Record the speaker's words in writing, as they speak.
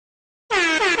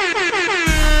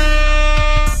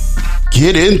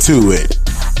get into it.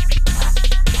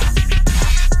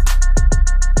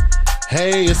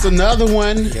 Hey, it's another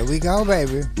one. Here we go,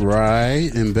 baby. Right,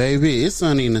 and baby, it's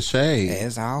Sunny in the Shade.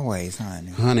 As always,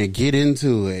 honey. Honey, get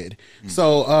into it.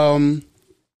 So,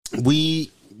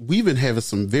 we've been having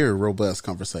some very robust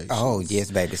conversations. Oh,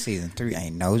 yes, baby. Season 3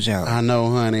 ain't no joke. I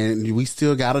know, honey. And we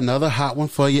still got another hot one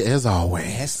for you as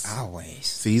always. As always.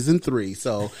 Season 3.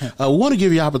 So, we want to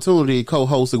give you opportunity,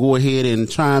 co-host, to go ahead and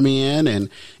chime in and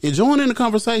join in the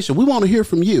conversation. We want to hear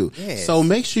from you. Yes. So,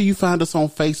 make sure you find us on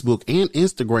Facebook and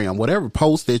Instagram. Whatever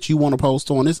post that you want to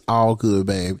post on, it's all good,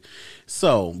 babe.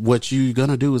 So, what you're going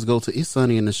to do is go to It's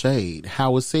Sunny in the Shade.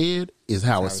 How it's said is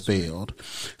how it's spelled.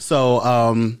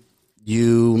 So,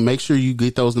 you make sure you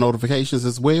get those notifications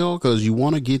as well, because you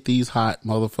want to get these hot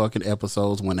motherfucking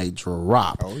episodes when they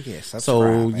drop. Oh, yes.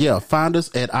 So, yeah, find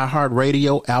us at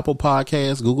iHeartRadio, Apple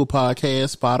Podcasts, Google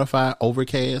Podcasts, Spotify,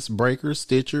 Overcast, Breaker,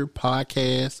 Stitcher, Pocket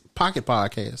Cast.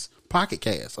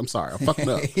 I'm sorry, I fucked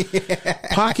up.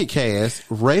 Pocket Cast,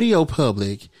 Radio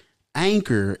Public,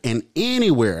 Anchor, and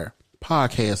anywhere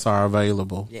podcasts are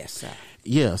available. Yes, sir.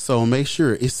 Yeah, so make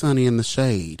sure It's Sunny in the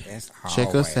Shade.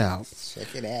 Check us out.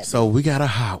 Check it out. So we got a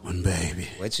hot one, baby.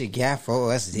 What you got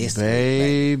for us this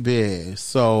week, baby?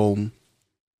 So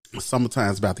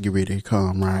summertime's about to get ready to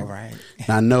come, right? All right.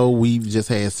 I know we've just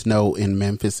had snow in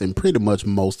Memphis and pretty much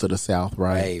most of the South,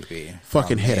 right? Baby.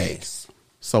 Fucking headaches.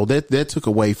 So that took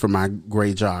away from my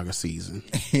great jogger season.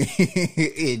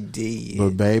 It did.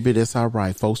 But baby, that's all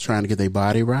right. Folks trying to get their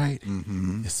body right,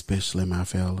 especially my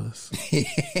fellas.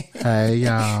 Hey,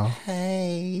 y'all.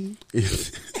 Hey.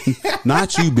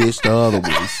 Not you, bitch, the other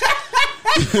ones.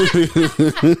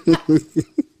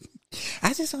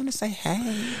 I just want to say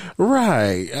hey.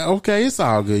 Right. Okay, it's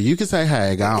all good. You can say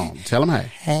hey. Go on. Tell them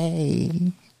hey.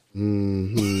 Hey.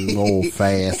 Old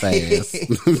fast ass.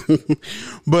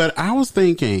 But I was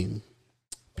thinking,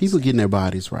 people getting their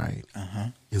bodies right.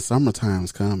 And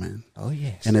summertime's coming. Oh,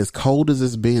 yes. And as cold as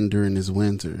it's been during this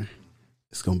winter,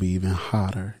 it's going to be even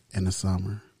hotter in the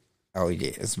summer. Oh,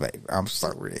 yes, baby. I'm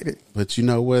so ready. But you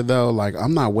know what, though? Like,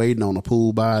 I'm not waiting on the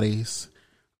pool bodies.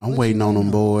 I'm waiting on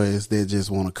them boys that just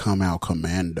want to come out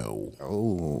commando.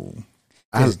 Oh.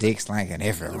 There's dick slanging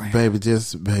everywhere. Baby, to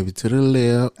the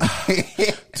left,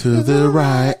 to the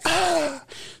right,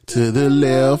 to the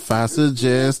left. I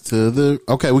suggest to the...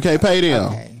 Okay, we can't pay them.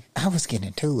 Okay. I was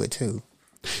getting to it, too.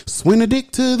 Swing the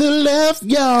dick to the left,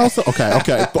 y'all. So,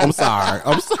 okay. I'm sorry.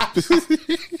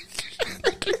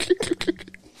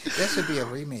 That should be a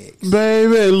remix.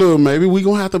 Baby, look, maybe we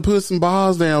gonna have to put some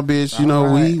bars down, bitch. You know,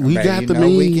 right. we Baby, got the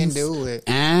means. means. We can do it.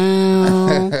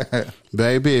 Ow.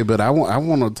 Baby, but I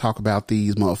want to talk about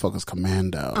these motherfuckers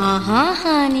commando.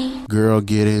 Honey. Girl,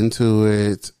 get into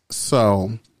it.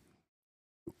 So,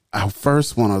 I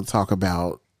first want to talk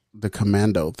about the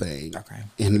commando thing. Okay.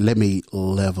 And let me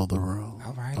level the room.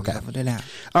 All right. Okay. Level it out.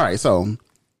 All right. So,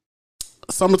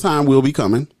 summertime will be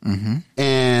coming.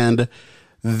 And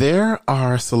there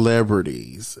are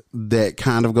celebrities that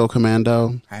kind of go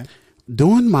commando. Okay.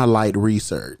 Doing my light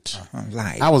research,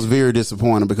 Light. I was very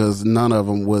disappointed because none of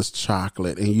them was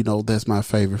chocolate. And you know, that's my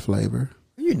favorite flavor.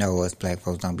 You know us black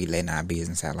folks don't be letting our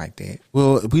business out like that.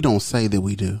 Well, we don't say that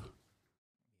we do.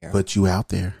 Yeah. But you out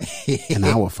there, and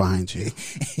I will find you.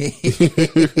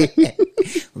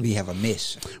 We have a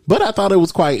mission. But I thought it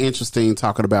was quite interesting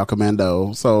talking about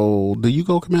commando. So, do you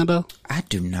go commando? I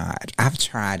do not. I've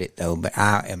tried it, though, but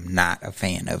I am not a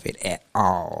fan of it at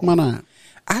all. Why not?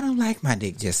 I don't like my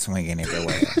dick just swinging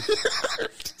everywhere.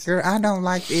 Girl, I don't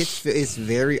like it. It's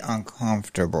very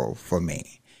uncomfortable for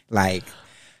me. Like,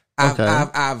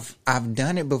 I've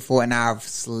done it before, and I've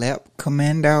slept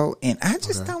commando, and I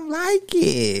just don't like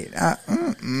it.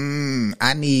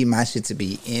 I need my shit to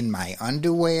be in my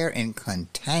underwear and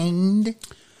contained.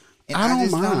 And I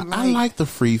don't mind. I like the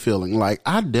free feeling. Like,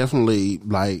 I definitely,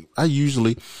 like, I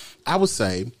would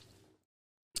say,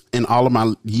 in all of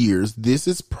my years, this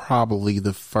is probably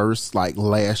the first, like,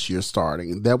 last year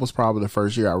starting. That was probably the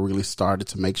first year I really started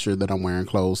to make sure that I'm wearing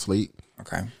clothes sleep.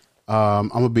 Okay.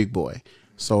 I'm a big boy.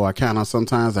 So I kind of,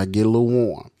 sometimes I get a little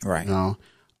warm. Right. You know?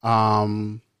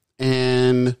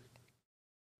 And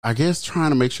I guess trying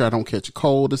to make sure I don't catch a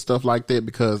cold and stuff like that,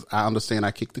 because I understand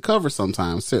I kick the cover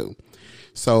sometimes too.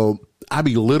 So I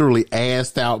be literally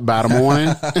assed out by the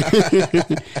morning.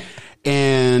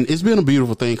 And it's been a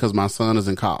beautiful thing because my son is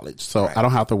in college. So I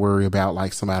don't have to worry about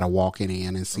like somebody walking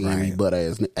in and seeing me butt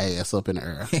ass up in the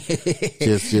air.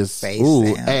 just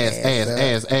ooh,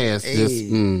 ass.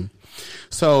 Just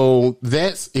So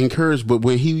that's encouraged. But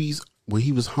when he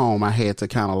was home, I had to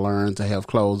kind of learn to have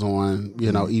clothes on,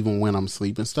 you know, even when I'm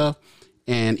sleeping stuff.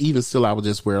 And even still, I would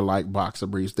just wear like boxer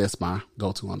briefs. That's my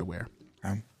go-to underwear.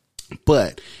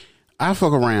 But I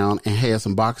fuck around and had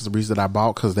some boxer briefs that I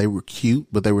bought because they were cute,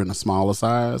 but they were in a smaller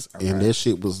size. And that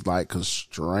shit was like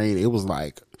constrained. It was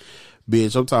like,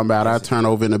 bitch, I'm talking about I turn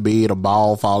over in the bed, a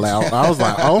ball fall out. I was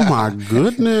like, oh my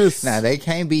goodness. Now, they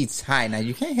can't be tight. Now,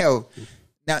 you can't help.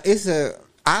 Now,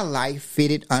 I like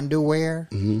fitted underwear,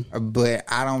 but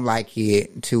I don't like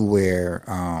it to where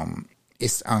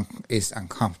it's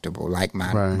uncomfortable. Like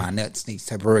my nuts needs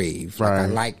to breathe.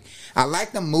 Like I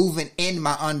like them moving in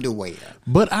my underwear.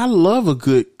 But I love a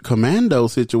good commando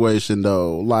situation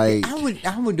though. Like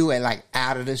I would do it like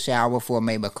out of the shower for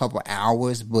maybe a couple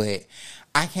hours, but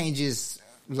I can't just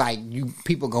like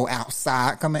people go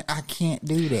outside coming. I can't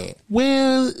do that.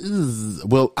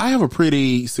 Well, I have a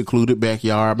pretty secluded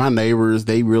backyard. My neighbors,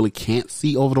 they really can't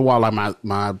see over the wall. Like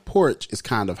my porch is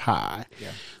kind of high.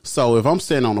 Yeah. So if I'm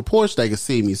sitting on the porch, they can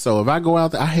see me. So if I go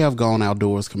out there, I have gone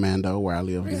outdoors commando where I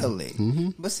live. Really?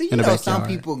 Mm-hmm. But see, some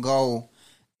people go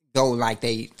like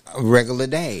they a regular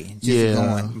day, just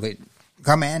going with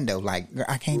commando. Like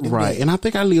I can't do that. And I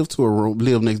think I live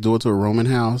next door to a rooming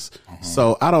house.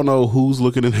 So I don't know who's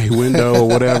looking in a window or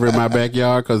whatever in my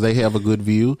backyard because they have a good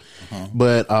view.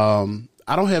 But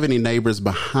I don't have any neighbors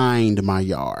behind my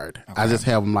yard. Okay. I just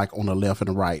have them like on the left and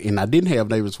the right. And I didn't have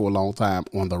neighbors for a long time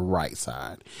on the right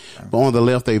side. Okay. But on the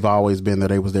left, they've always been there.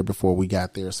 They was there before we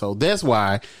got there. So that's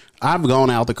why I've gone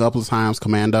out a couple of times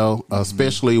commando,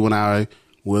 especially when I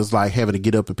was like having to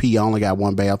get up and pee. I only got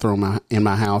one bathroom in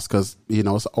my house because, it's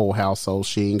an old house. So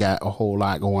she ain't got a whole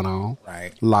lot going on.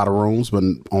 Right. A lot of rooms, but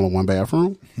only one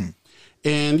bathroom.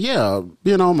 And yeah,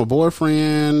 my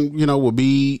boyfriend, will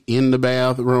be in the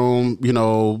bathroom,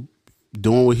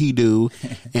 doing what he do.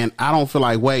 And I don't feel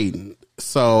like waiting.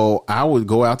 So I would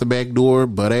go out the back door,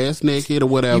 butt ass naked or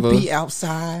whatever. You be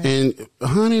outside. And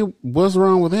honey, what's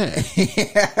wrong with that?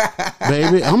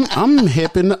 Baby, I'm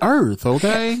helping the earth,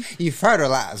 okay? You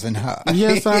fertilizing her.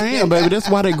 Yes, I am, baby. That's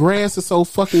why the grass is so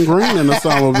fucking green in the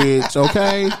summer, bitch,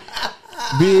 okay?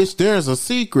 Bitch, there's a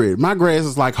secret. My grass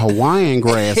is like Hawaiian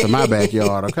grass in my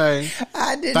backyard, okay?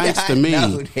 Thanks to me.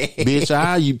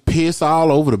 Bitch, you piss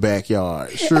all over the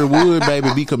backyard. Sure would, baby,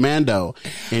 be commando.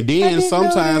 And then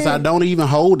sometimes I don't even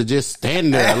hold it, just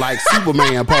stand there like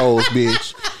Superman pose,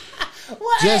 bitch.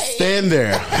 What? Just stand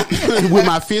there with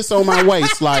my fist on my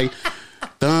waist like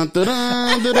dun dun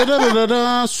dun dun dun dun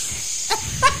dun.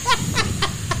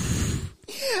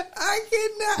 I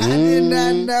did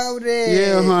not know that.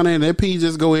 Yeah, honey, that pee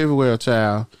just go everywhere,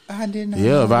 child. I did not know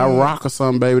Yeah, if I rock or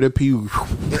something, baby, that pee.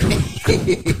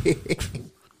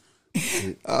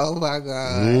 Oh my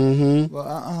God. Well,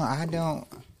 I don't.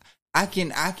 I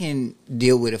can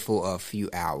deal with it for a few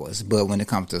hours, but when it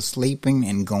comes to sleeping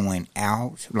and going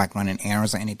out, like running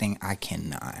errands or anything, I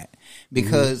cannot.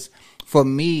 Because for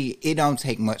me, it don't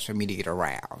take much for me to get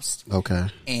aroused. Okay.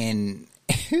 And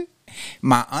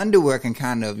my underwear can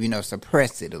kind of,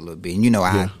 suppress it a little bit.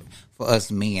 And, for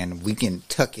us men, we can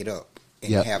tuck it up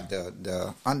and have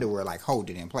the underwear like hold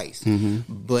it in place.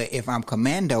 But if I'm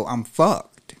commando, I'm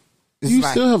fucked. It's you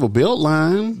still have a belt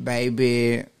line.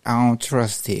 Baby, I don't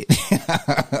trust it.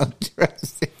 I don't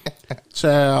trust it.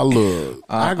 Child, look,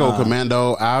 I go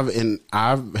commando. I've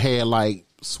had like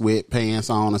sweatpants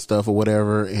on and stuff or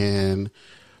whatever, and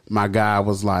my guy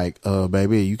was like,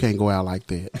 baby, you can't go out like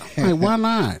that. I'm like, why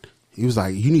not? He was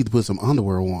like, you need to put some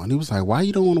underwear on. He was like, why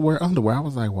you don't want to wear underwear? I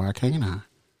was like, why can't I?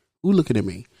 Who looking at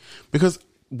me? Because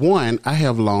one, I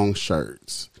have long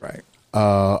shirts. Right.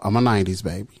 I'm a 90s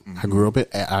baby. I grew up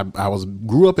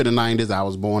grew up in the 90s. I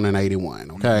was born in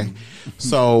 81. Okay.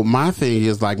 So my thing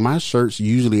is like my shirts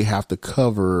usually have to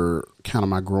cover kind of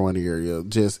my groin area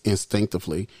just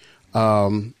instinctively.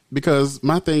 Because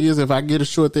my thing is, if I get a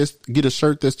shirt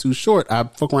that's too short, I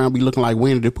fuck around and be looking like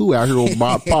Winnie the Pooh out here with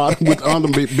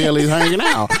underbellies hanging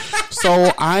out.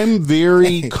 So I'm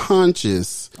very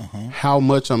conscious how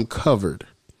much I'm covered.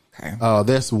 Okay.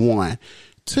 That's one.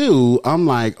 Two, I'm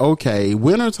like, okay,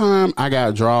 wintertime, I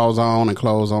got drawers on and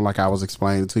clothes on like I was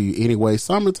explaining to you. Anyway,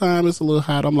 summertime, it's a little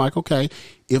hot. I'm like, okay,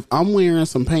 if I'm wearing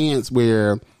some pants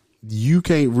where you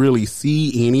can't really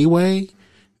see anyway,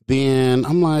 then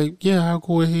I'm like, yeah, I'll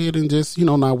go ahead and just,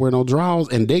 not wear no drawers.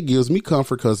 And that gives me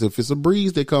comfort because if it's a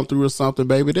breeze that come through or something,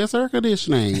 baby, that's air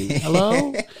conditioning.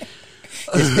 Hello?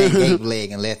 Just that gate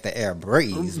leg and let the air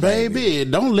breathe, baby.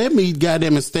 Don't let me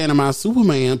goddamn stand in my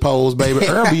Superman pose, baby.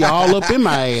 Air be all up in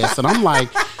my ass. And I'm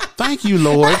like, thank you,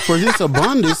 Lord, for this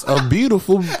abundance of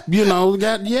beautiful, yes,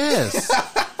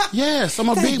 I'm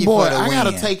a big boy. I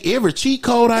gotta take every cheat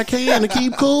code I can to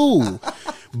keep cool.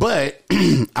 But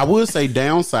I would say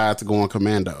downside to going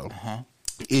commando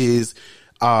is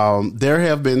there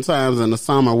have been times in the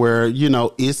summer where,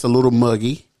 it's a little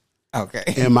muggy. Okay.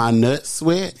 And my nuts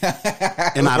sweat.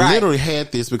 And I literally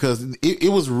had this because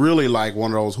it was really like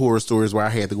one of those horror stories where I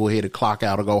had to go ahead and clock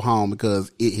out or go home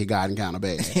because it had gotten kind of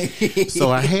bad.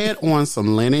 So I had on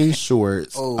some linen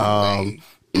shorts.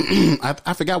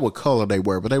 I forgot what color they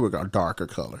were, but they were a darker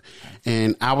color.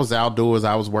 And I was outdoors.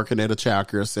 I was working at a child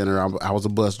care center. I was a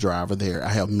bus driver there.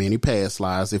 I have many past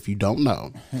lives, if you don't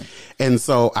know. And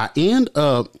so I end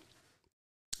up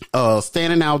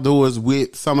standing outdoors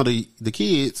with some of the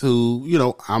kids who, you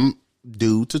know, I'm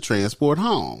due to transport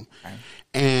home. Okay.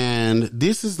 And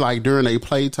this is like during a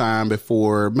playtime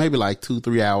before, maybe like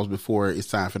 2-3 hours before it's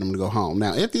time for them to go home.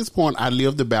 Now, at this point, I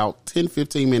lived about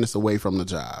 10-15 minutes away from the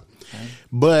job. Okay.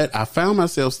 But I found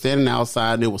myself standing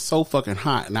outside and it was so fucking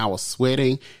hot and I was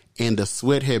sweating. And the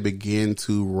sweat had begun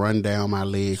to run down my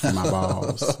legs and my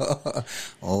balls.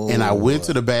 And I went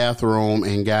to the bathroom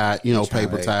and got, you know,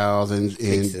 paper towels and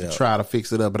try to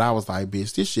fix it up. But I was like,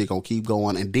 bitch, this shit gonna keep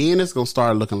going. And then it's gonna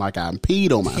start looking like I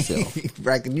peed on myself.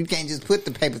 Right, you can't just put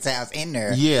the paper towels in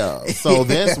there. Yeah, so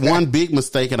that's one big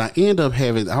mistake. And I end up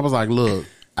I was like, look,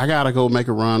 I gotta go make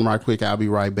a run right quick. I'll be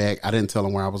right back. I didn't tell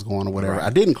him where I was going or whatever. Right. I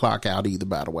didn't clock out either,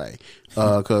 by the way,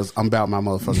 because I'm about my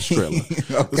motherfucking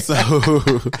Skrilla. Okay.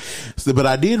 So, but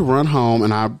I did run home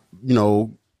and I,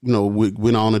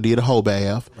 went on and did a whole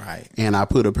bath. Right. And I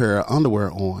put a pair of underwear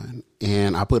on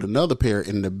and I put another pair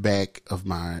in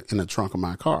the trunk of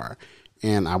my car.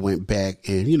 And I went back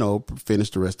and,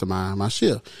 finished the rest of my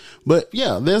shift. But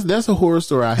yeah, that's a horror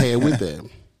story I had with that.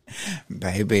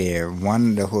 Baby, one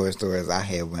of the horror stories I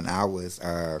had when I was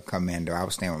commando, I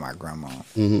was staying with my grandma,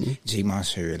 G-Ma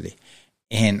Shirley,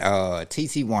 and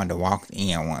TT wanted to walk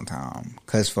in one time.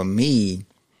 Because for me,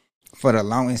 for the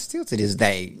longest, still to this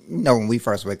day, when we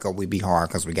first wake up, we be hard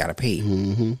because we got to pee.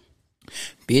 Mm-hmm.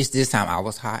 Bitch, this time I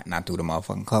was hot and I threw the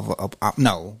motherfucking cover up.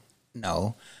 No.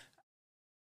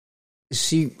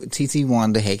 TT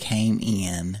Wanda had came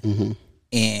in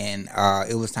and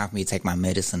it was time for me to take my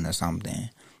medicine or something.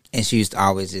 And she used to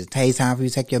always just, hey, time for you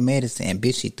to take your medicine. And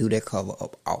bitch, she threw that cover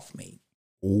up off me.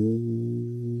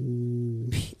 Ooh.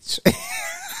 Bitch.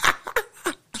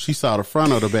 She saw the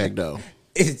front or the back door?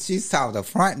 She saw the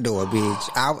front door, bitch.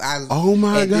 Oh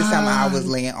my God. This time I was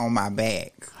laying on my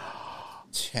back.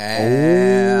 Child.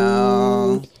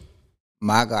 Oh.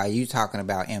 My God, you talking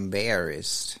about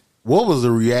embarrassed. What was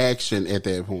the reaction at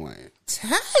that point?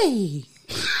 Hey.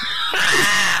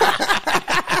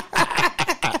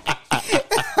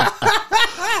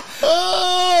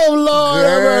 Oh, Lord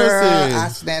have mercy. I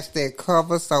snatched that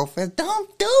cover so fast.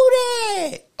 Don't do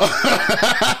that.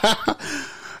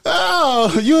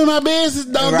 Oh, you in my business?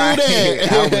 Don't do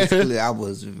that. I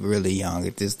was really young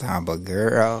at this time, but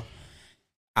girl,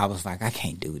 I was like, I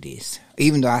can't do this.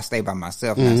 Even though I stay by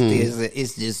myself,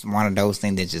 it's just one of those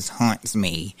things that just haunts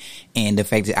me. And the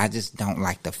fact that I just don't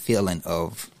like the feeling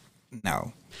of,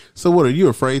 no. So what, are you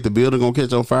afraid the building gonna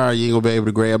catch on fire? You ain't gonna be able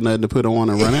to grab nothing to put on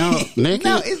and run out naked?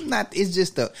 No, it's not. It's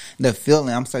just the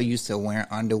feeling. I'm so used to wearing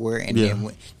underwear, and then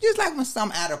just like when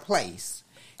something out of place.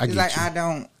 It's like I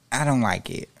don't like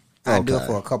it. I do it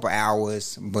for a couple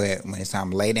hours, but when it's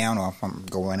time to lay down or if I'm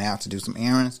going out to do some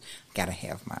errands, I gotta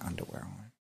have my underwear on.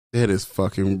 That is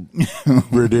fucking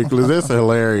ridiculous. That's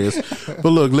hilarious. But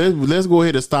look, let's go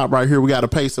ahead and stop right here. We got to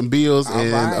pay some bills. All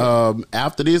and right.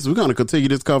 After this, we're going to continue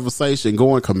this conversation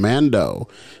going commando.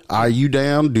 Are you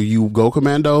down? Do you go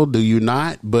commando? Do you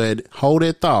not? But hold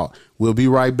that thought. We'll be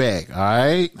right back. All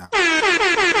right?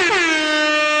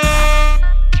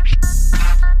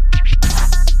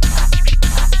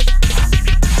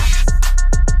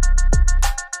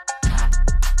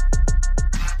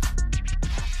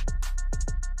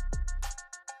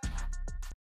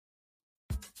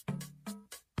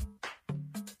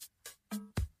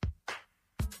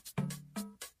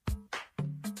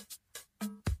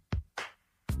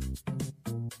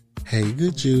 Hey,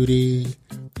 good Judy.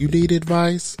 You need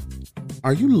advice?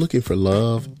 Are you looking for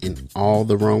love in all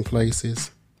the wrong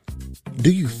places? Do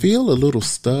you feel a little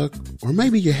stuck? Or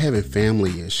maybe you're having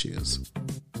family issues?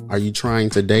 Are you trying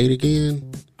to date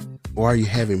again? Or are you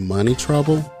having money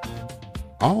trouble?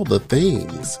 All the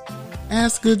things.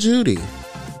 Ask Good Judy.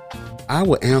 I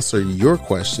will answer your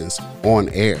questions on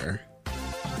air.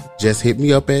 Just hit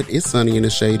me up at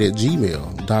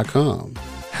itssunnyintheshade@gmail.com.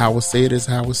 How it's said is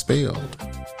how it's spelled.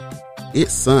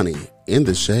 It's Sunny in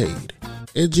the Shade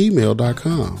at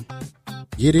gmail.com.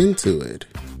 Get into it.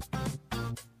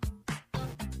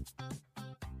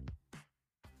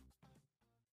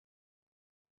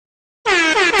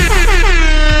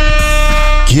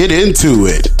 Get into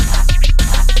it.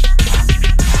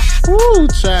 Woo,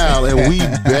 child, and we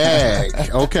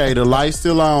back. Okay, the light's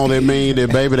still on. That means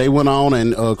that, baby, they went on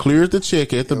and cleared the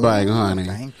check at the bank, honey.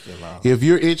 Thank you, Lord. If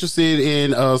you're interested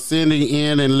in sending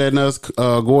in and letting us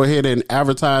go ahead and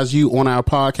advertise you on our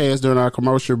podcast during our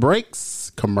commercial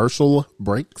breaks,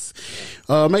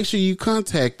 make sure you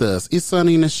contact us. It's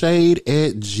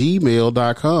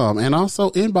sunnyintheshade@gmail.com, and also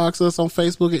inbox us on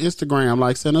Facebook and Instagram.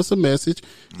 Like, send us a message.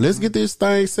 Let's get this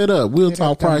thing set up. We'll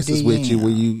talk prices with you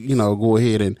when you go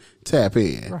ahead and tap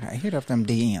in. Right, hit up them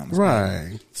DMs. Right.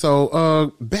 Man.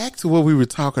 So back to what we were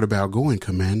talking about, going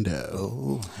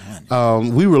commando.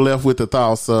 We were left with the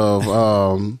thoughts of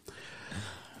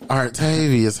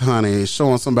Artavius, honey,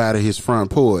 showing somebody his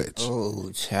front porch. Oh,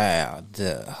 child,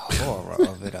 the horror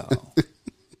of it all.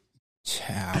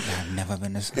 Child, I've never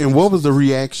been this. And what was the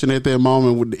reaction at that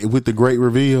moment with the great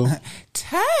reveal?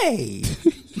 Tay.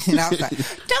 And I was like,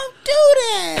 don't do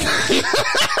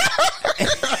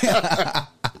that.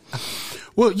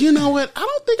 Well, you know what? I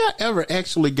don't think I ever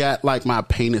actually got like my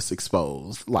penis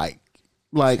exposed. Like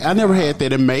I never had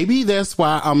that, and maybe that's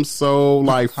why I'm so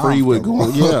like free with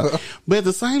going. Yeah, but at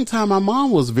the same time, my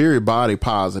mom was very body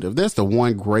positive. That's the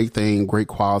one great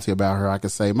quality about her. I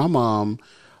could say my mom,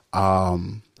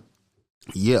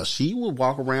 yeah, she would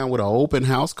walk around with an open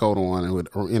house coat on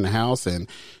in the house, and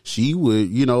she would,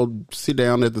 sit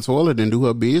down at the toilet and do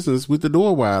her business with the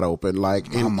door wide open.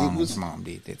 Like, and my mom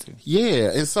did that too.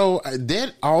 Yeah, and so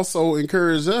that also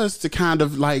encouraged us to kind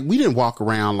of like, we didn't walk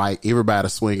around like everybody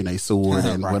swinging a sword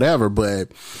and right. whatever, but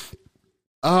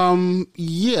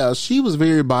yeah, she was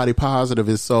very body positive,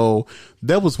 and so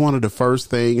that was one of the first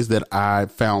things that I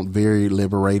found very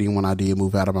liberating when I did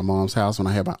move out of my mom's house when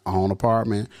I had my own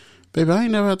apartment. Baby, I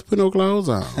ain't never had to put no clothes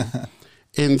on.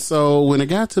 And so when it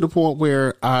got to the point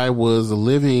where I was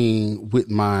living with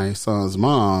my son's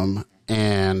mom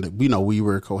and, we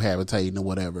were cohabitating or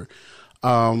whatever,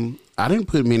 I didn't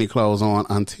put many clothes on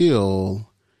until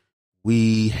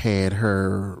we had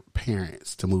her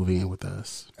parents to move in with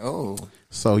us. Oh.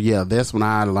 So, yeah, that's when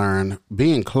I learned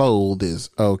being clothed is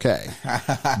okay.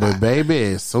 But, baby,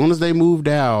 as soon as they moved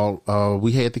out,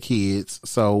 we had the kids,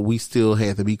 so we still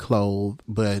had to be clothed.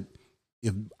 But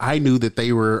if I knew that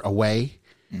they were away,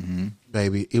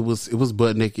 baby, it was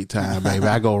butt naked time, baby.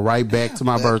 I go right back to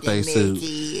my birthday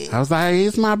suit. I was like,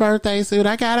 it's my birthday suit.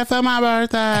 I got it for my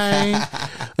birthday.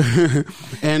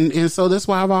 and so that's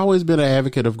why I've always been an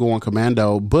advocate of going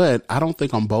commando, but I don't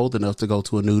think I'm bold enough to go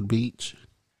to a nude beach.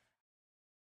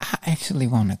 I actually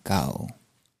want to go.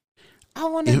 I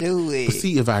want to do it.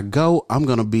 See, if I go, I'm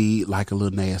going to be like a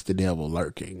little nasty devil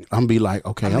lurking. I'm be like,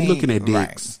 okay, I'm looking at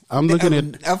dicks. Right. I'm looking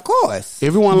at... Of course.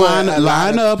 Everyone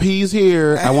line up. He's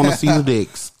here. I want to see the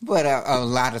dicks. But a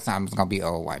lot of times it's going to be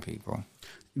old white people.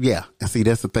 Yeah. And see,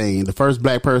 that's the thing. The first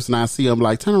black person I see, I'm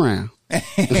like, turn around.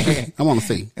 I want to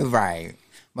see. Right.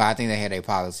 But I think they had a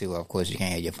policy where, of course, you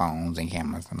can't have your phones and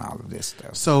cameras and all of this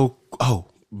stuff. So,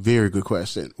 very good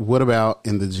question. What about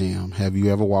in the gym? Have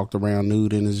you ever walked around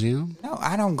nude in the gym? No,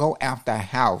 I don't go out the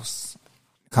house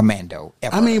commando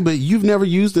ever. I mean, but you've never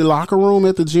used the locker room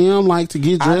at the gym, like to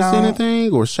get dressed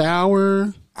anything or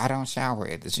shower? I don't shower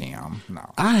at the gym,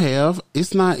 no. I have.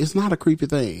 It's not a creepy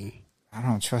thing. I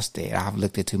don't trust that. I've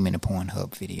looked at too many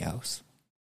Pornhub videos.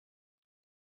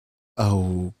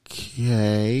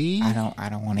 Okay. I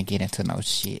don't want to get into no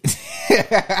shit.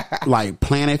 Like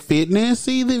Planet Fitness,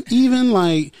 even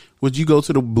like, would you go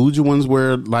to the bougie ones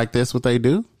where like that's what they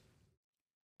do?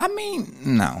 I mean,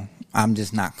 no. I'm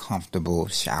just not comfortable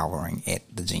showering at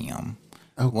the gym.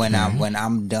 Okay. When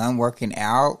I'm done working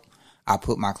out, I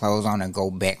put my clothes on and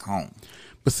go back home.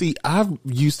 But see,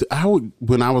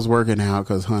 when I was working out,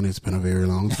 because honey, it's been a very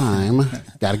long time.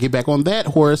 Got to get back on that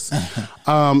horse.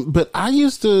 But I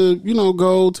used to,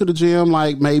 go to the gym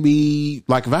like maybe,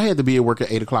 like if I had to be at work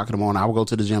at 8 o'clock in the morning, I would go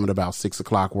to the gym at about 6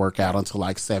 o'clock, work out until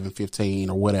like 7:15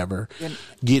 or whatever.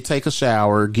 Take a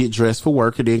shower, get dressed for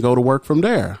work, and then go to work from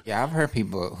there. Yeah, I've heard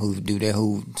people who do that,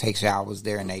 who take showers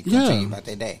there and they continue about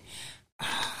their day.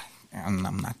 I'm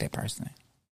not that person.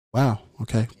 Wow.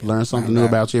 Okay. Learn something new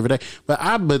about you every day. But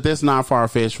that's not far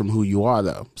fetched from who you are,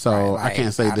 though. So right. I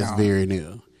can't say that's very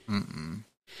new. Mm-mm.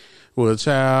 Well,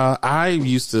 child, I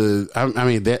used to.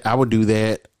 I would do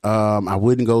that. I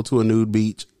wouldn't go to a nude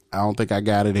beach. I don't think I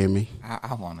got it in me.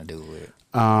 I want to do it.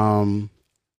 I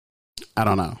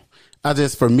don't know.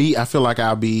 For me, I feel like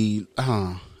I'll be.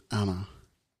 I don't know.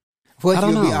 Would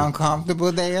you be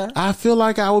uncomfortable there? I feel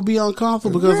like I would be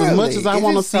uncomfortable because as much as I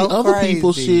want to see other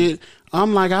people's shit,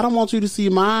 I'm like, I don't want you to see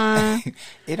mine.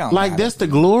 It don't like that's the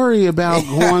glory about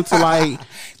going to like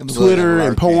Twitter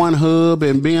and Pornhub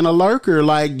and being a lurker.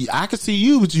 Like I can see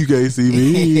you, but you can't see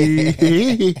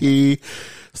me.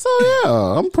 So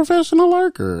yeah, I'm a professional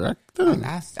lurker.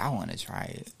 I want to try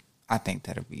it. I think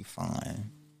that'll be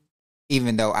fun.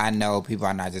 Even though I know people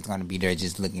are not just going to be there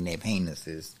just looking at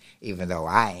penises, even though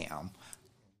I am.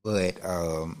 But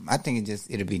I think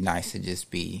it'll be nice to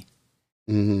just be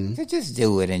to just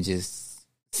do it and just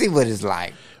see what it's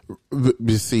like.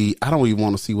 You see, I don't even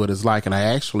want to see what it's like. And I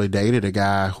actually dated a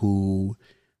guy who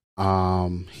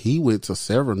he went to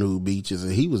several nude beaches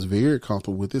and he was very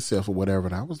comfortable with himself or whatever.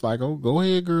 And I was like, oh, go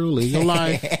ahead, girl, live your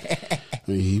life.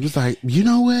 He was like, you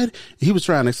know what? He was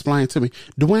trying to explain to me,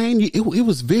 Dwayne, it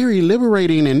was very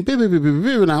liberating and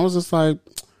and I was just like,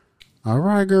 all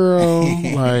right, girl,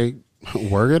 like,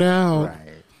 work it out. Right.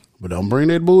 But don't bring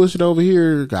that bullshit over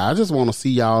here. I just want to see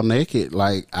y'all naked.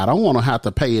 Like, I don't want to have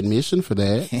to pay admission for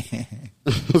that.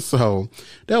 So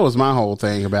that was my whole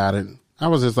thing about it. I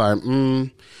was just like,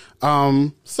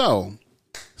 so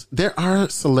there are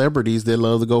celebrities that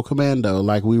love to go commando,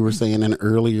 like we were saying in an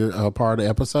earlier part of the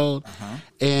episode.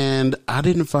 And I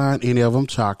didn't find any of them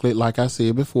chocolate, like I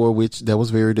said before, which that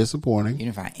was very disappointing. You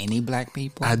didn't find any black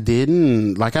people? I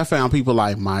didn't. Like, I found people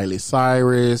like Miley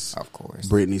Cyrus, of course,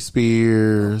 Britney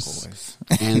Spears, of course.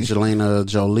 Angelina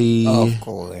Jolie, of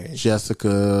course,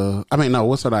 Jessica. I mean, no,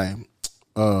 what's her name?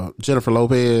 Jennifer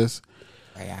Lopez.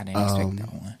 Hey, I didn't expect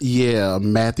that one. Yeah,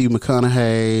 Matthew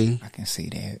McConaughey. I can see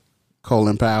that.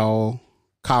 Colin Powell.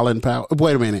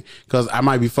 Wait a minute, because I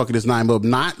might be fucking his name up.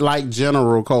 Not like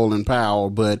General Colin Powell,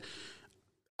 but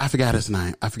I forgot his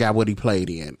name. I forgot what he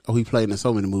played in. Oh, he played in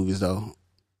so many movies, though.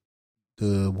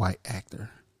 The white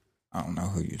actor. I don't know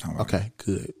who you're talking about. Okay,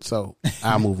 good. So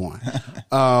I'll move on.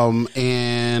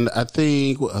 And I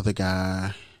think what other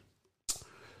guy?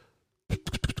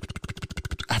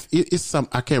 It's some,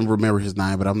 I can't remember his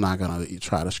name, but I'm not gonna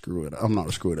try to screw it up. I'm not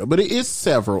gonna screw it up, but it's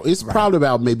several. It's probably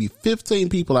about maybe 15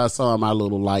 people I saw in my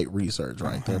little light research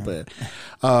right there. But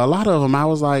a lot of them, I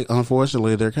was like,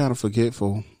 unfortunately, they're kind of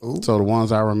forgetful. Ooh. So the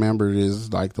ones I remembered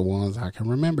is like the ones I can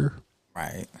remember.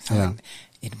 Right. So yeah.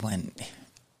 It wasn't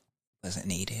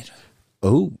needed.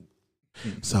 Oh.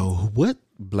 So what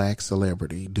black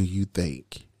celebrity do you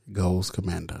think goes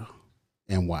commando,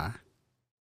 and why?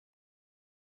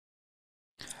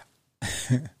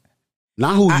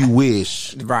 Not who you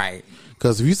wish. Right.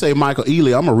 Because if you say Michael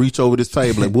Ealy, I'm going to reach over this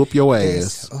table and whoop your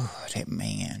ass. Oh, that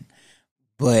man.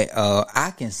 But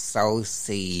I can so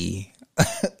see.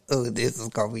 Oh, this is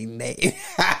going to be late.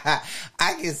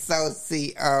 I can so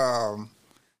see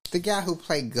the guy who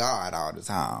played God all the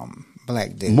time.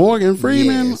 Black dude. Morgan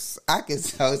Freeman? Yes. I can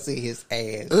so see his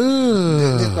ass.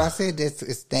 That's why I said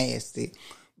it's nasty.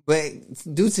 But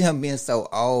due to him being so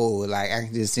old, like, I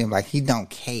can just see him like he don't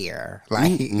care.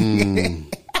 Like,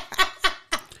 and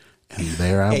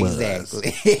there I was.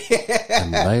 Exactly.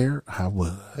 And there I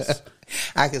was.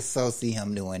 I could so see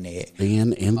him doing that.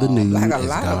 Being in the news like a as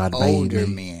lot God of made older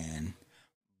me. men.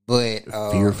 But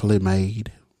fearfully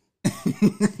made. I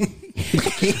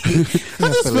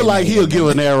just feel like he'll give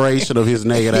a narration of his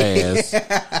naked ass.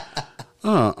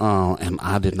 And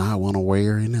I did not want to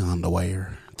wear any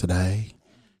underwear today.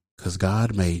 Because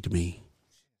God made me.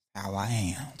 How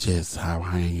I am. Just how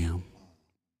I am.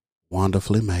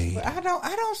 Wonderfully made. But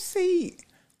I don't see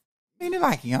many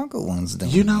like younger ones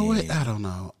doing You know what? I don't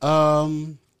know.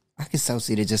 I can so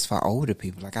see it just for older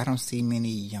people. Like, I don't see many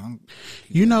young people.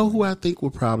 You know who I think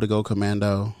would probably go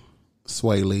commando?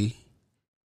 Sway Lee.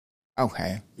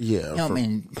 Okay. Yeah. I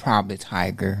mean, probably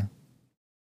Tiger.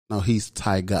 No, he's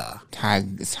Tiger.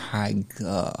 Tiger.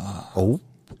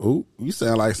 Oh, you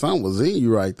sound like something was in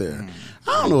you right there.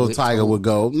 I don't know if Tiger would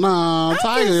go. Nah,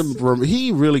 Tiger,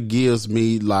 he really gives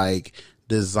me like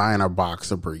designer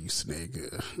boxer briefs,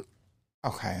 nigga.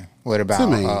 Okay. What about,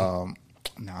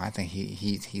 no, I think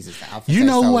he's his outfit. You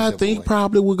know who I think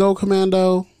probably would go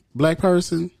commando? Black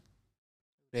person?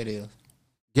 That is.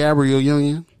 Gabrielle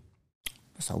Union.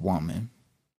 That's a woman.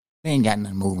 They ain't got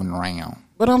nothing moving around.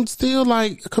 But I'm still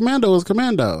like, commando is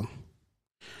commando.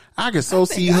 I can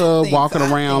see her walking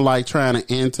around like trying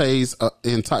to entice.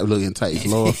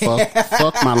 Lord,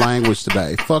 fuck my language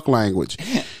today. Fuck language.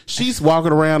 She's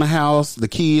walking around the house. The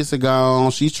kids are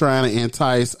gone. She's trying to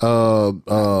entice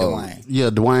Dwayne. Yeah,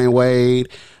 Dwayne Wade,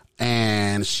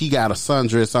 and she got a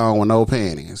sundress on with no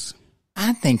panties.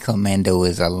 I think commando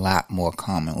is a lot more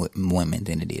common with women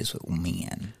than it is with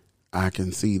men. I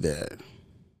can see that.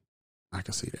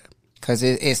 Because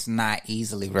it's not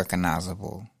easily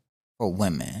recognizable for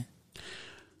women.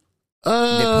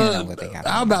 Depending on what they got.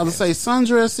 I'm about to say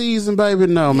sundress season, baby.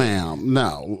 No, ma'am.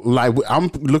 No. Like, I'm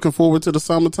looking forward to the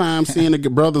summertime, seeing the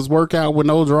brothers work out with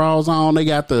no drawers on. They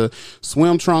got the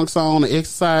swim trunks on, the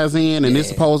exercise in, and it's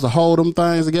supposed to hold them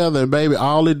things together. And baby,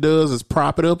 all it does is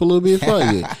prop it up a little bit for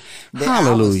you.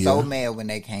 Hallelujah. I was so mad when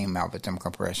they came out with them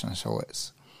compression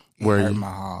shorts. It hurt my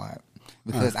heart.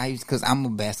 Because I'm a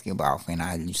basketball fan,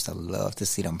 I used to love to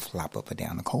see them flop up and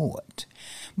down the court.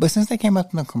 But since they came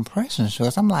up in the compression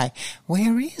shorts, I'm like,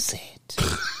 where is it?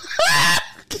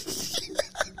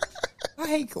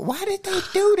 Like, why did they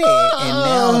do that? And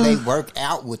now they work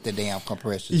out with the damn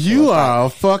compression shorts. You are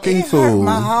like, a fucking it fool. Hurt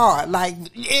my heart. Like,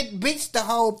 it beats the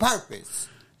whole purpose.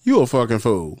 You a fucking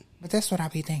fool. But that's what I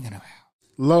be thinking about.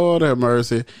 Lord have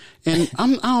mercy. And I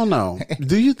don't know.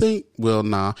 Do you think? Well,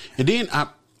 nah. And then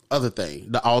other thing,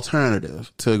 the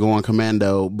alternative to going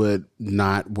commando, but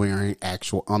not wearing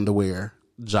actual underwear,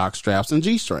 jock straps, and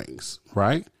G-strings,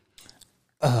 right?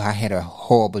 I had a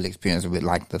horrible experience with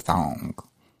like the thong.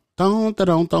 Thong.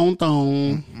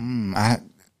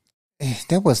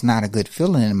 That was not a good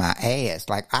feeling in my ass.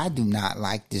 Like, I do not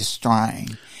like this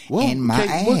string in my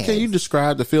ass. Well, can you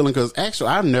describe the feeling? Because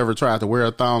actually, I've never tried to wear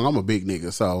a thong. I'm a big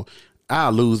nigga, so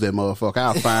I'll lose that motherfucker.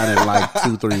 I'll find it in like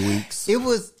 2-3 weeks. It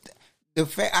was the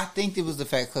fact. I think it was the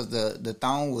fact because the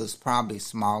thong was probably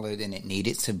smaller than it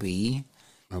needed to be.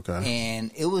 Okay.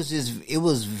 And it was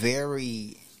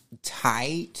very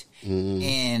tight,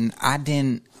 and I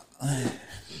didn't.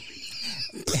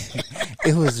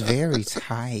 It was very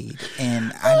tight,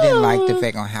 and I didn't like the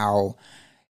fact on how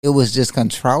it was just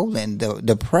controlling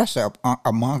the pressure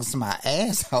amongst my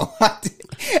asshole.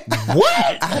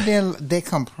 What? I didn't the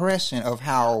compression of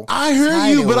how I heard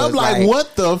you, but I'm like,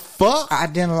 what the fuck? I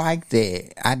didn't like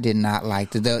that. I did not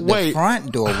like that. The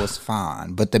front door was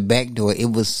fine, but the back door,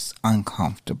 it was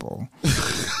uncomfortable.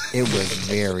 It was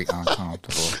very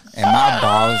uncomfortable, and my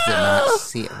balls did not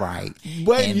sit right.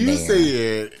 But you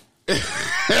said.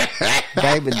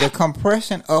 Baby, the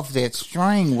compression of that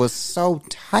string was so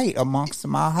tight amongst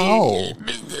my hole. What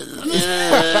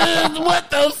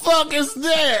the fuck is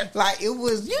that? Like, it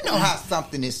was, you know how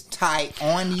something is tight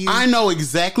on you? I know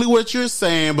exactly what you're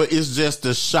saying, but it's just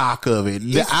the shock of it.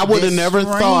 I would have never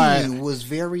thought. It was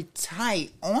very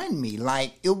tight on me.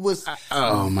 Like, it was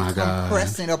oh my God,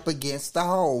 pressing up against the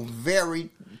hole. Very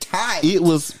tight. It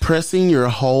was pressing your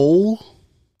hole?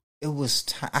 It was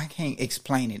tight. I can't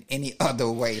explain it any other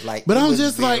way. Like, but it I'm was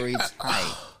just very like,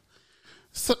 tight.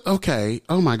 So, okay.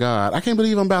 Oh my God, I can't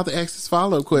believe I'm about to ask this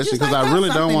follow-up question because like I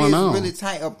really don't want to know. Really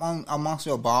tight up amongst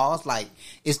your balls. Like,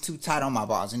 it's too tight on my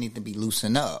balls. It needs to be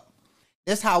loosened up.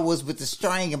 That's how it was with the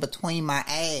string in between my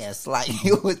ass. Like,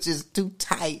 it was just too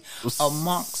tight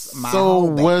amongst my. So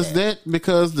was that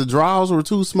because the draws were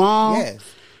too small? Yes.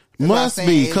 Must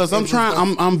be because I'm trying to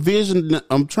envision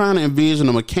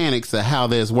the mechanics of how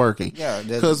that's working. Yeah,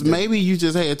 because maybe you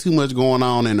just had too much going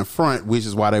on in the front, which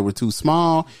is why they were too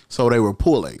small. So they were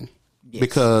pulling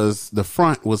because the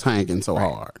front was hanging so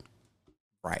hard.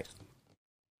 Right.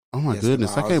 Oh my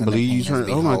goodness! I can't believe you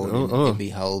turned. Oh my God!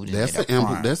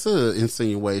 That's a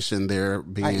insinuation there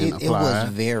being applied. It was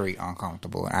very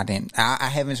uncomfortable. I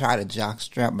haven't tried a jock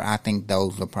strap, but I think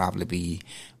those would probably be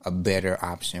a better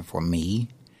option for me.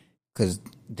 Because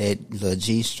that little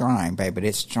G string, baby,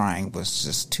 that string was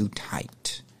just too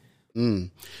tight.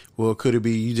 Well, could it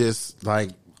be you just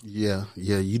like, you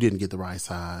didn't get the right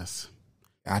size?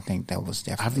 I think that was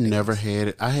definitely. I've never had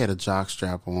it. I had a jock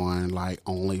strap on, like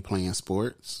only playing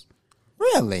sports.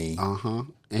 Really?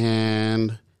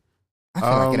 And I feel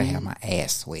like it'll have my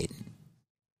ass sweating.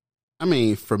 I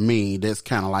mean, for me, that's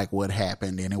kind of like what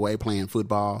happened anyway, playing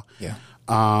football. Yeah.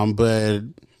 But.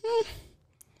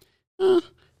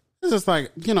 It's just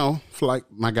like, like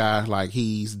my guy, like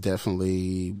he's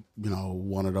definitely,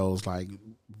 one of those like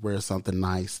wear something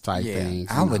nice type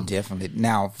things. I would definitely,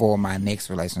 now for my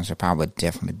next relationship, I would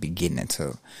definitely be getting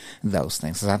into those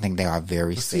things because I think they are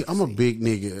very sexy. See, I'm a big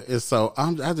nigga, and so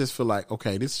I just feel like,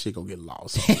 okay, this shit gonna get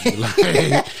lost.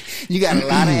 Like, you got a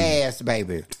lot of ass,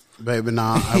 baby. Baby,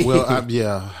 nah,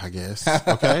 I guess.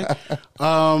 Okay.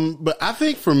 But I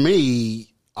think for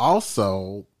me,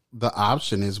 also, the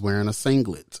option is wearing a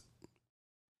singlet.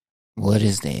 What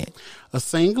is that? A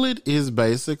singlet is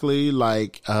basically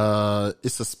like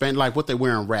it's a span like what they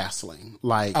wear in wrestling.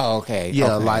 Like okay.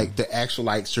 Like the actual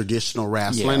like traditional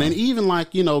wrestling and even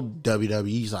like,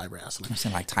 WWE type wrestling. I'm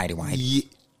saying like tighty white. Yeah.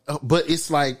 But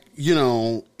it's like,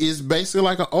 it's basically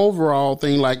like an overall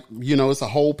thing, like, it's a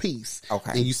whole piece.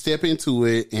 Okay. And you step into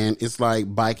it and it's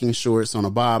like biking shorts on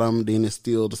the bottom, then it's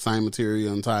still the same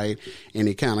material and tight, and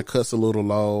it kind of cuts a little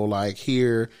low like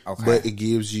here, but it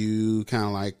gives you kind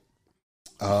of like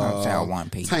one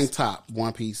piece. Tank top,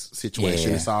 one piece situation.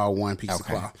 Yeah. It's all one piece of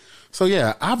Okay. cloth. So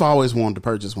yeah, I've always wanted to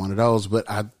purchase one of those, but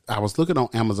I was looking on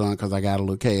Amazon because I got a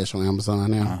little cash on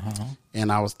Amazon now,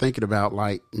 and I was thinking about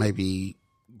like maybe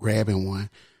grabbing one,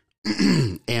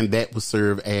 and that would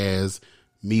serve as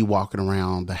me walking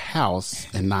around the house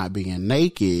and not being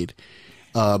naked.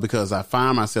 Because I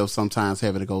find myself sometimes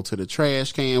having to go to the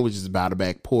trash can, which is by the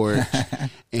back porch.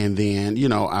 And then, you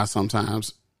know, I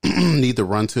sometimes need to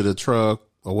run to the truck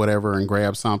or whatever and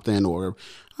grab something, or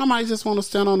I might just want to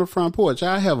stand on the front porch.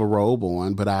 I have a robe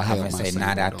on, but I have my say not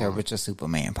singlet out there on. with your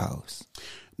Superman pose.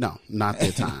 No, not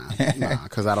that time. Nah,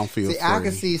 because I don't feel See, free. I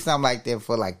can see something like that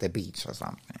for like the beach or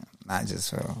something. Not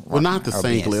just for Well, not the or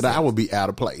being singlet. sick. I would be out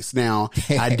of place. Now,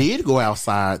 I did go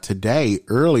outside today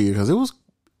earlier because it was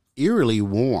eerily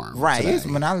warm. Right. today. It's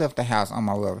when I left the house on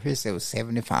my way over here, it said it was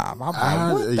 75. I was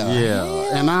like, what the hell?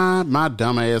 and my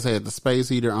dumb ass had the space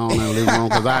heater on in the living room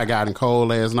because I got in cold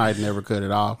last night and never cut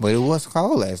it off. But it was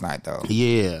cold last night, though.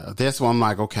 Yeah, that's why I'm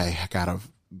like, okay, I gotta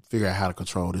figure out how to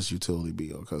control this utility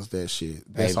bill because that shit,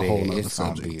 that's Baby, a whole nother it's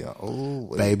gonna subject.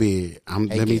 be Baby, let me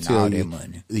getting tell all you, that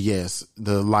money. yes,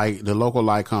 the local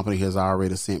light company has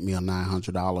already sent me a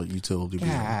 $900 utility bill.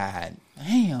 God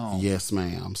damn. Yes,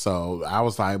 ma'am. So I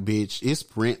was like, bitch, it's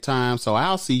rent time. So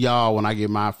I'll see y'all when I get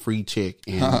my free check.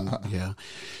 And yeah.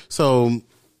 So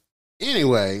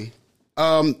anyway,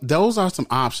 those are some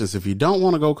options. If you don't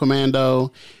want to go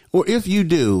commando, or if you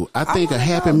do, I think a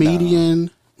happy median.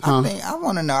 I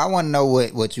want to know. I want to know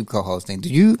what you co-hosting.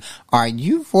 Are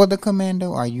you for the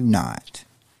commando? Or are you not?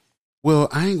 Well,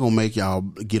 I ain't gonna make y'all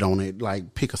get on it,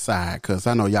 like pick a side, because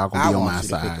I know y'all gonna be on my want you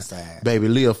to pick side. a side. Baby,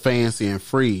 live fancy and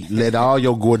free. Let all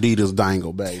your gorditas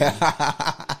dangle, baby.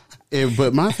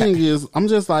 But my thing is, I'm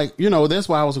just like, you know, that's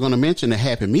why I was going to mention the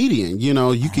happy median. You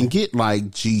know, you can get like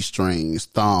G-strings,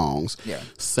 thongs,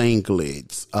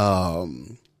 singlets,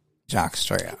 Jock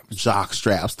straps. jock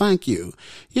straps. Thank you.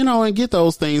 You know, and get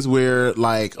those things where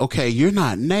like, okay, you're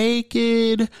not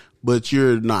naked, but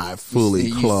you're not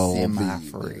fully clothed.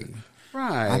 Semi-free.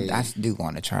 Right. I do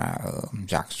want to try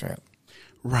jock strap.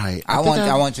 Right. I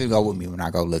want you to go with me when I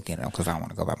go look at them because I want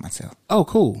to go by myself. Oh,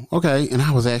 cool. Okay. And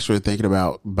I was actually thinking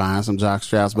about buying some jock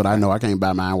straps, but I know I can't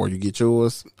buy mine where you get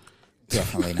yours.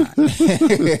 Definitely not.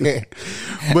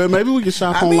 But maybe we can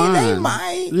shop online. They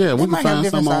might. Yeah, we They can might have find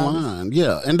different some sizes. online.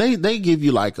 Yeah, and they give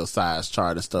you like a size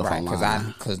chart and stuff Right, online.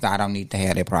 because I don't need to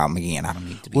have that problem again. I don't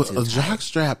need to be Well, too a tight. jock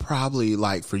strap probably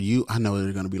like for you. I know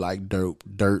they're gonna be like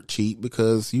dirt cheap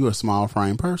because you're a small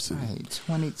frame person. Right,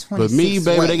 20, But me, 26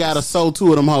 baby, they waist. gotta sew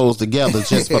two of them hoes together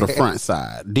just for the front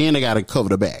side. Then they gotta cover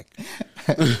the back.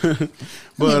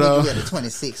 But you got a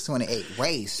 26, 28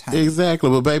 waist. Honey. Exactly.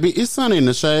 But baby, it's sunny in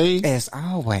the shade. As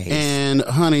always. And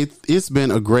honey, it's been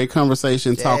a great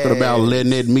conversation talking about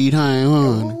letting it meet hang,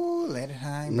 honey. Ooh, let it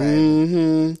hang, baby.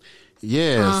 Mm-hmm.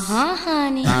 Yes.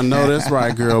 honey. I know that's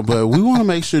right, girl. But we want to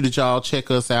make sure that y'all check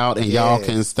us out and y'all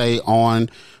can stay on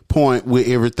point with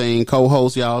everything.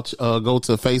 Co-host, y'all go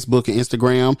to Facebook and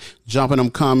Instagram, jump in them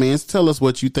comments. Tell us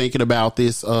what you thinking about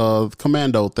this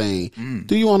commando thing.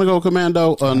 Do you want to go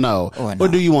commando or no? Or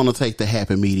do you want to take the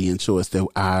happy median choice that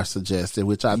I suggested,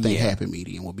 which I think happy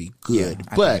median will be good.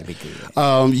 I But think it'd be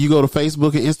good. you go to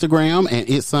Facebook and Instagram, and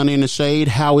It's Sunny in the Shade.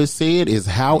 How it's said is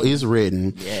how it's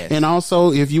written. Yes. And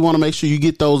also, if you want to make sure you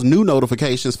get those new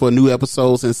notifications for new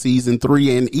episodes in season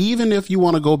 3, and even if you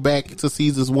want to go back to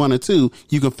seasons 1 and 2,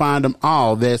 you can find them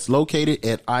all. That's located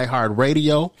at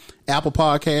iHeartRadio, Apple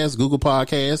Podcasts, Google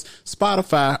Podcasts,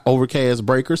 Spotify, Overcast,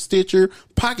 Breaker, Stitcher,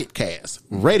 Pocket Cast,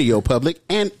 Radio Public,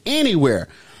 and anywhere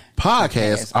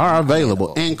podcasts are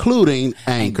available, including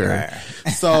Anchor.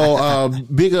 So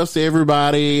big ups to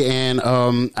everybody and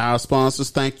our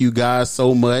sponsors. Thank you guys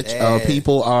so much.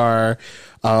 People are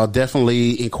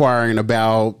definitely inquiring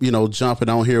about, jumping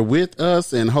on here with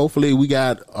us, and hopefully we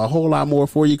got a whole lot more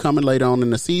for you coming later on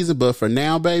in the season. But for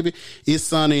now, baby, it's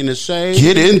sunny in the shade.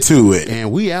 Get into it.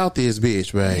 And we out this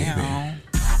bitch, baby. Yeah.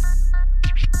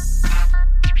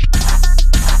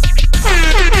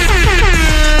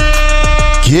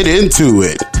 Get into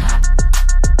it.